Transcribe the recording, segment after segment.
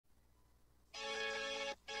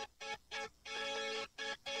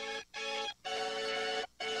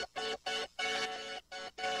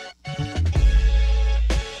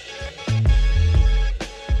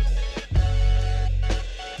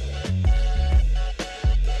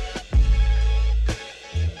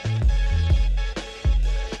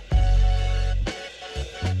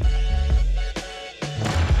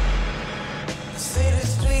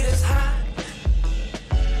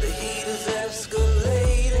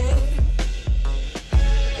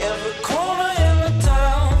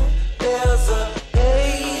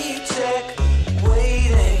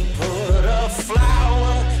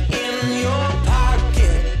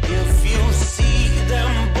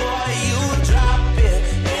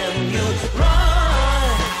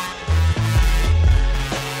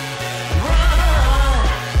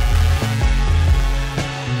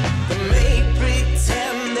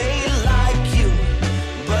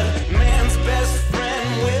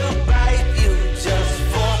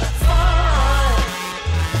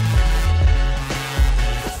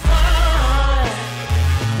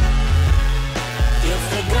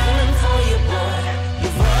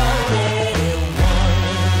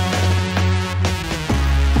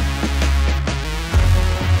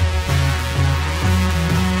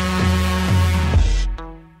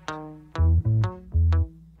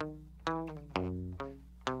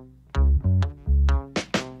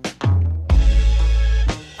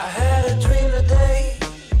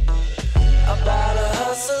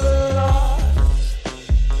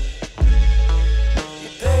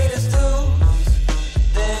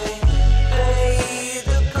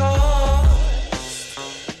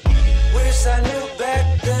wish I knew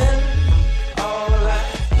back then. All I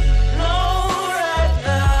know right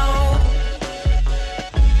now,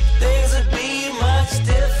 things would be much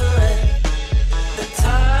different. The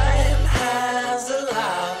time has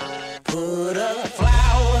allowed. Put a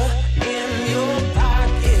flower in your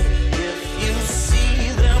pocket. If you see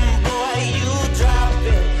them, boy, you drop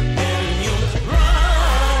it and you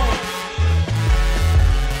run.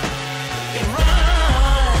 You run.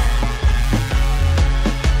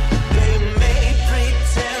 They may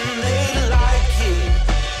pretend they like you,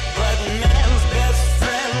 but man's best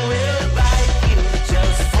friend will bite you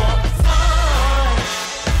just for fun.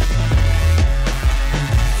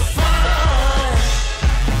 Fun.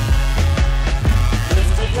 If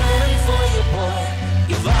they're gunning for you, boy,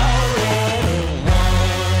 you've already won.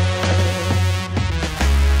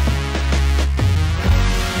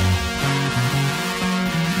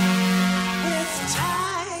 With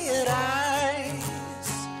tired eyes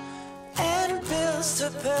and bills to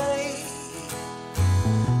pay,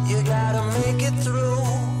 you gotta make it through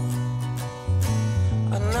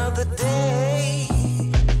another day.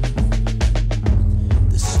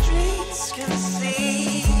 The streets can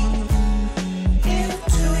see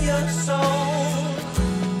into your soul.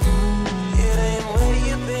 It ain't where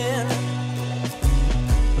you've been,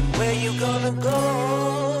 but where you gonna go.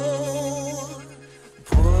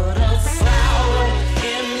 Put a flower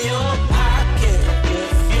in your pocket.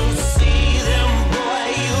 If you see them, boy,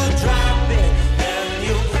 you drop it and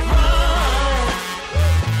you run.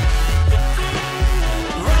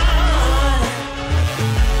 Run.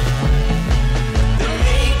 They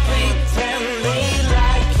may pretend they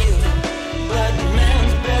like you, but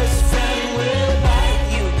man's best friend will bite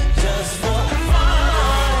you just for fun.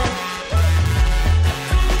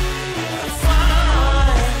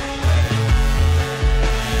 Fun.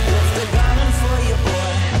 If they're gunning for you,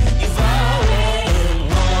 boy, you've already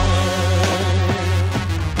won.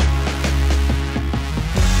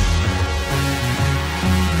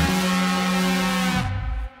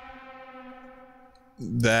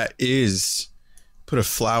 That is Put a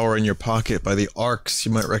Flower in Your Pocket by the Arcs.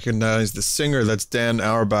 You might recognize the singer. That's Dan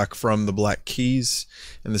Auerbach from the Black Keys.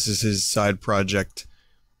 And this is his side project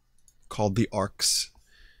called the Arcs.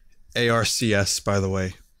 ARCS, by the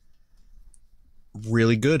way.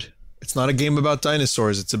 Really good. It's not a game about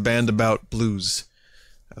dinosaurs. It's a band about blues,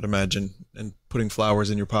 I'd imagine, and putting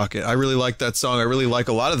flowers in your pocket. I really like that song. I really like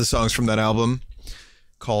a lot of the songs from that album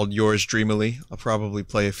called Yours Dreamily. I'll probably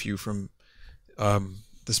play a few from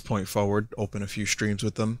this point forward, open a few streams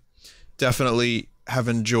with them. Definitely have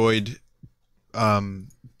enjoyed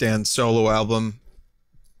Dan's solo album.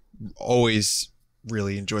 Always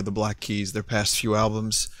really enjoyed the Black Keys, their past few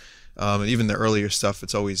albums. And even the earlier stuff,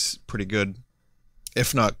 it's always pretty good,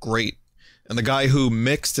 if not great. And the guy who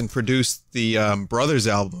mixed and produced the Brothers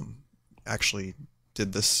album actually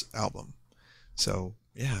did this album. So,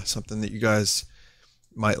 yeah, something that you guys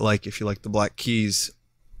might like if you like the Black Keys.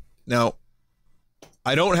 Now,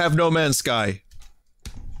 I don't have No Man's Sky.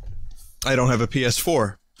 I don't have a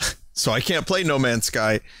PS4. So I can't play No Man's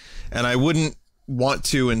Sky. And I wouldn't want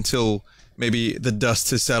to until maybe the dust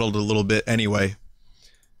has settled a little bit anyway.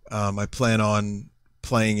 I plan on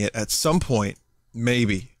playing it at some point,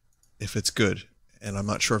 maybe, if it's good. And I'm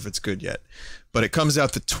not sure if it's good yet. But it comes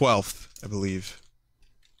out the 12th, I believe.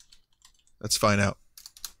 Let's find out.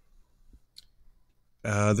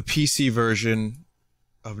 The PC version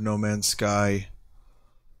of No Man's Sky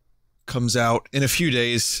comes out in a few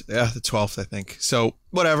days. Yeah, the 12th, I think. So,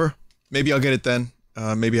 whatever. Maybe I'll get it then.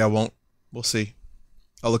 Maybe I won't. We'll see.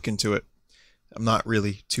 I'll look into it. I'm not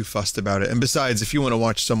really too fussed about it. And besides, if you want to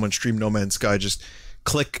watch someone stream No Man's Sky, just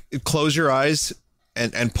close your eyes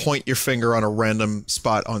and point your finger on a random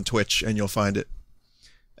spot on Twitch and you'll find it.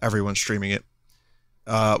 Everyone's streaming it.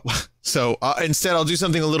 So instead, I'll do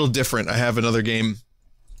something a little different. I have another game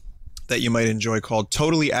that you might enjoy called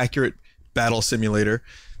Totally Accurate Battle Simulator.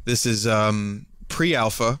 This is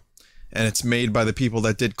pre-alpha, and it's made by the people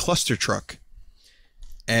that did Cluster Truck.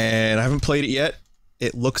 And I haven't played it yet.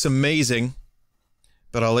 It looks amazing,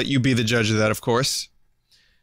 but I'll let you be the judge of that, of course.